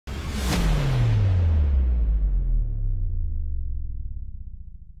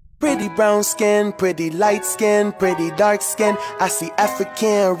Pretty brown skin, pretty light skin, pretty dark skin. I see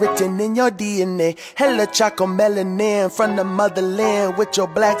African written in your DNA. Hella choco melanin from the motherland with your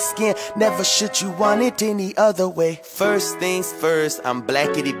black skin. Never should you want it any other way. First things first, I'm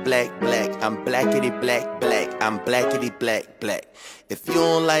blackity black, black. I'm blackity black, black. I'm blackity black, black. If you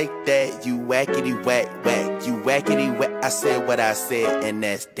don't like that, you whackity whack, whack. You whackity whack. I said what I said, and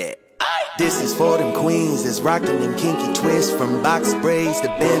that's that. This is for them queens that's rockin' them kinky twists. From box braids to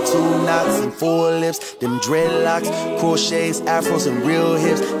bantu knots and four lips. Them dreadlocks, crochets, afros and real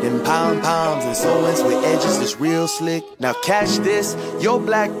hips. Them pom-poms and sew-ins with edges that's real slick. Now catch this, your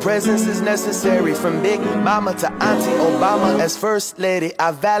black presence is necessary. From Big Mama to Auntie Obama as First Lady,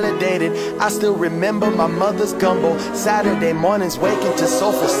 I validated. I still remember my mother's gumbo. Saturday mornings waking to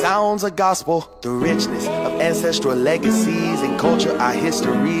soulful sounds of gospel. The richness of ancestral legacies and culture, our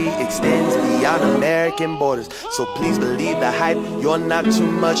history extends beyond American borders. So please believe the hype. You're not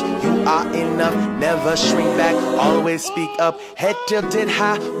too much, you are enough. Never shrink back, always speak up. Head tilted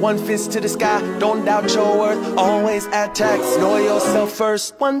high, one fist to the sky. Don't doubt your worth, always attack. Know yourself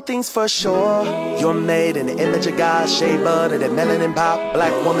first, one thing's for sure. You're made in the image of God. Shea butter, that melanin pop.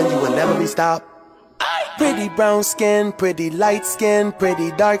 Black woman, you will never be stopped. Pretty brown skin, pretty light skin,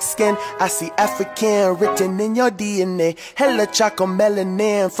 pretty dark skin. I see African written in your DNA. Hella choco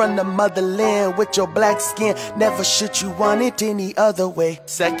melanin from the motherland with your black skin. Never should you want it any other way.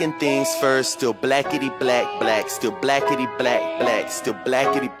 Second things first, still blackity black, black. Still blackity black, black. Still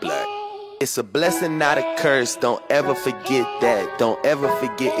blackity black. It's a blessing, not a curse. Don't ever forget that. Don't ever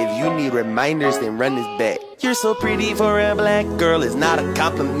forget. If you need reminders, then run this back. You're so pretty for a black girl, it's not a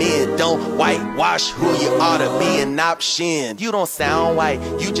compliment. Don't whitewash who you ought to be, an option. You don't sound white,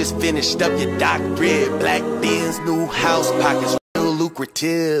 you just finished up your doctorate. Black Benz, new house, pockets real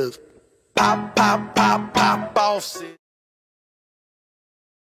lucrative. Pop, pop, pop, pop, bosses.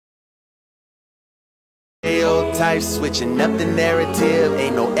 Stereotypes, switching up the narrative.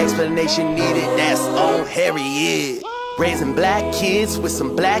 Ain't no explanation needed, that's on Harriet. Raising black kids with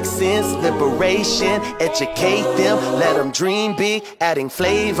some black sense, liberation, educate them, let them dream big, adding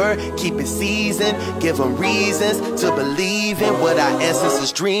flavor, keep it seasoned, give them reasons to believe in what our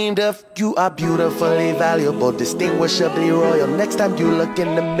ancestors dreamed of. You are beautifully valuable, distinguishably royal. Next time you look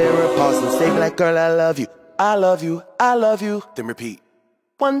in the mirror, pause and say, black girl, I love you, I love you, I love you, then repeat.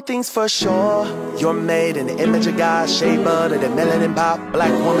 One thing's for sure, you're made in the image of God. Shea butter, that melanin pop.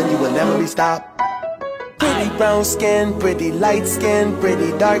 Black woman, you will never be stopped. Pretty brown skin, pretty light skin,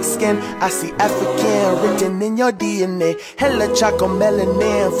 pretty dark skin. I see African written in your DNA. Hella choco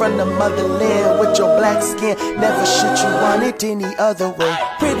melanin from the motherland with your black skin. Never should you want it any other way.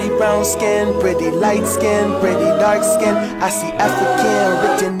 Pretty brown skin, pretty light skin, pretty dark skin. I see African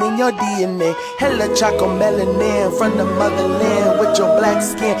written in your DNA. Hella choco melanin from the motherland with your black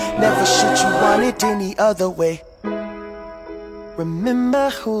skin. Never should you want it any other way. Remember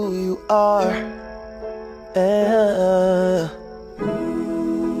who you are.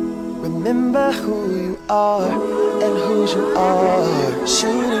 Remember who you are and whose you are.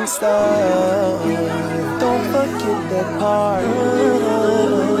 Shooting star, don't forget that part.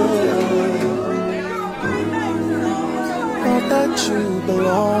 Know that you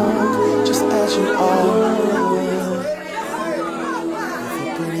belong just as you are. With a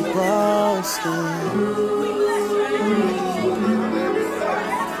pretty brown skin.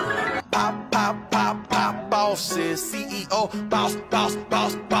 Pop, pop, pop, pop, bosses, CEO, boss, boss,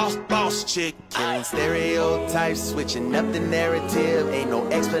 boss, boss, boss chick. Killing stereotypes, switching up the narrative. Ain't no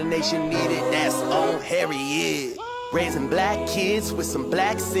explanation needed, that's on Harriet. Raising black kids with some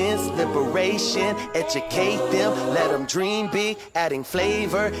black sense, liberation, educate them, let them dream big, adding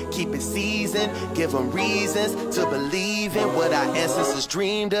flavor, keep it seasoned, give them reasons to believe in what our ancestors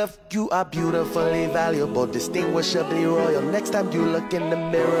dreamed of. You are beautifully valuable, distinguishably royal. Next time you look in the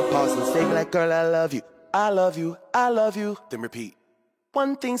mirror, pause and say, black girl, I love you, I love you, I love you, then repeat.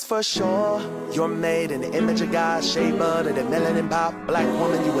 One thing's for sure, you're made in the image of God. Shea butter, that melanin pop. Black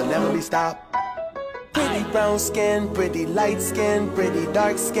woman, you will never be stopped. Pretty brown skin, pretty light skin, pretty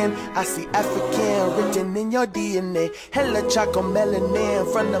dark skin. I see African written in your DNA. Hella choco melanin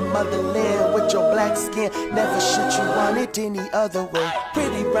from the motherland with your black skin. Never should you want it any other way.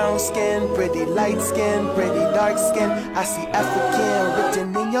 Pretty brown skin, pretty light skin, pretty dark skin. I see African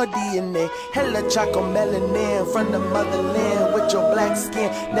written in your DNA. Hella choco melanin from the motherland with your black skin.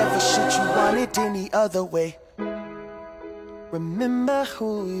 Never should you want it any other way. Remember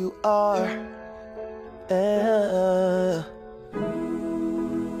who you are.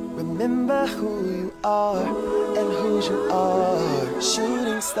 Remember who you are and whose you are.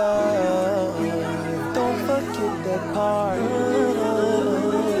 Shooting star, don't forget that part.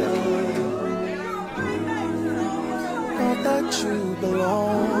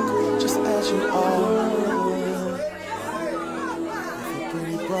 belong, just as you are. With your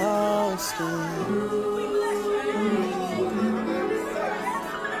pretty brown skin.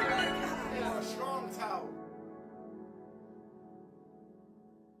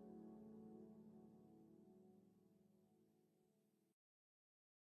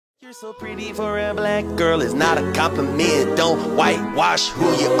 You're so pretty for a black girl, it's not a compliment. Don't whitewash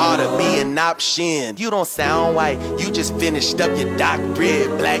who you ought to be an option. You don't sound white, you just finished up your doctorate.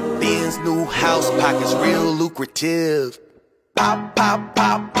 Black Benz, new house, pockets real lucrative. Pop, pop,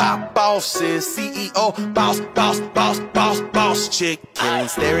 pop, pop, bosses, CEO, boss, boss, boss, boss, boss chick. Killing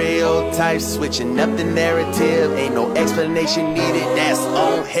stereotypes, switching up the narrative. Ain't no explanation needed, that's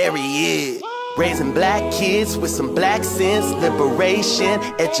on Harriet. Raising black kids with some black sense, liberation,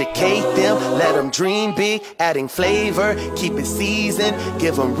 educate them, let them dream big, adding flavor, keep it seasoned,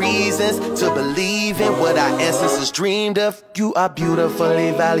 give them reasons to believe in what our ancestors dreamed of. You are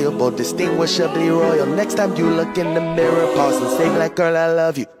beautifully valuable, distinguishably royal. Next time you look in the mirror, pause and say, black girl, I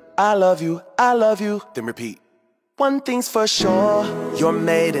love you, I love you, I love you. Then repeat. One thing's for sure, you're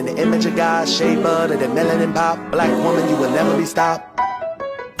made in the image of God, shea butter, the melanin pop. Black woman, you will never be stopped.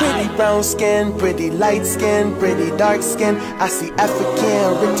 Pretty brown skin, pretty light skin, pretty dark skin. I see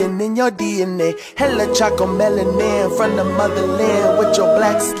African written in your DNA. Hella choco melanin from the motherland. With your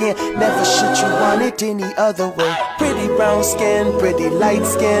black skin, never should you want it any other way. Pretty brown skin, pretty light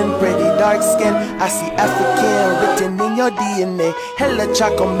skin, pretty dark skin. I see African written in your DNA. Hella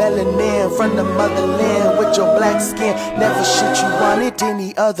choco melanin from the motherland. With your black skin, never should you want it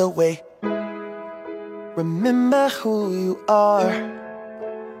any other way. Remember who you are.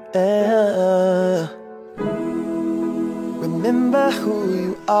 Remember who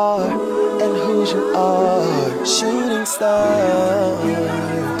you are and whose you are. Shooting star,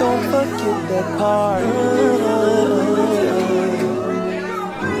 don't forget that part.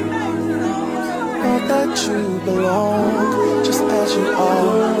 Know that you belong, just as you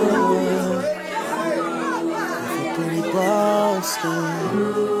are. With your pretty brown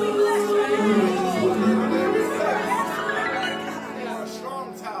skin.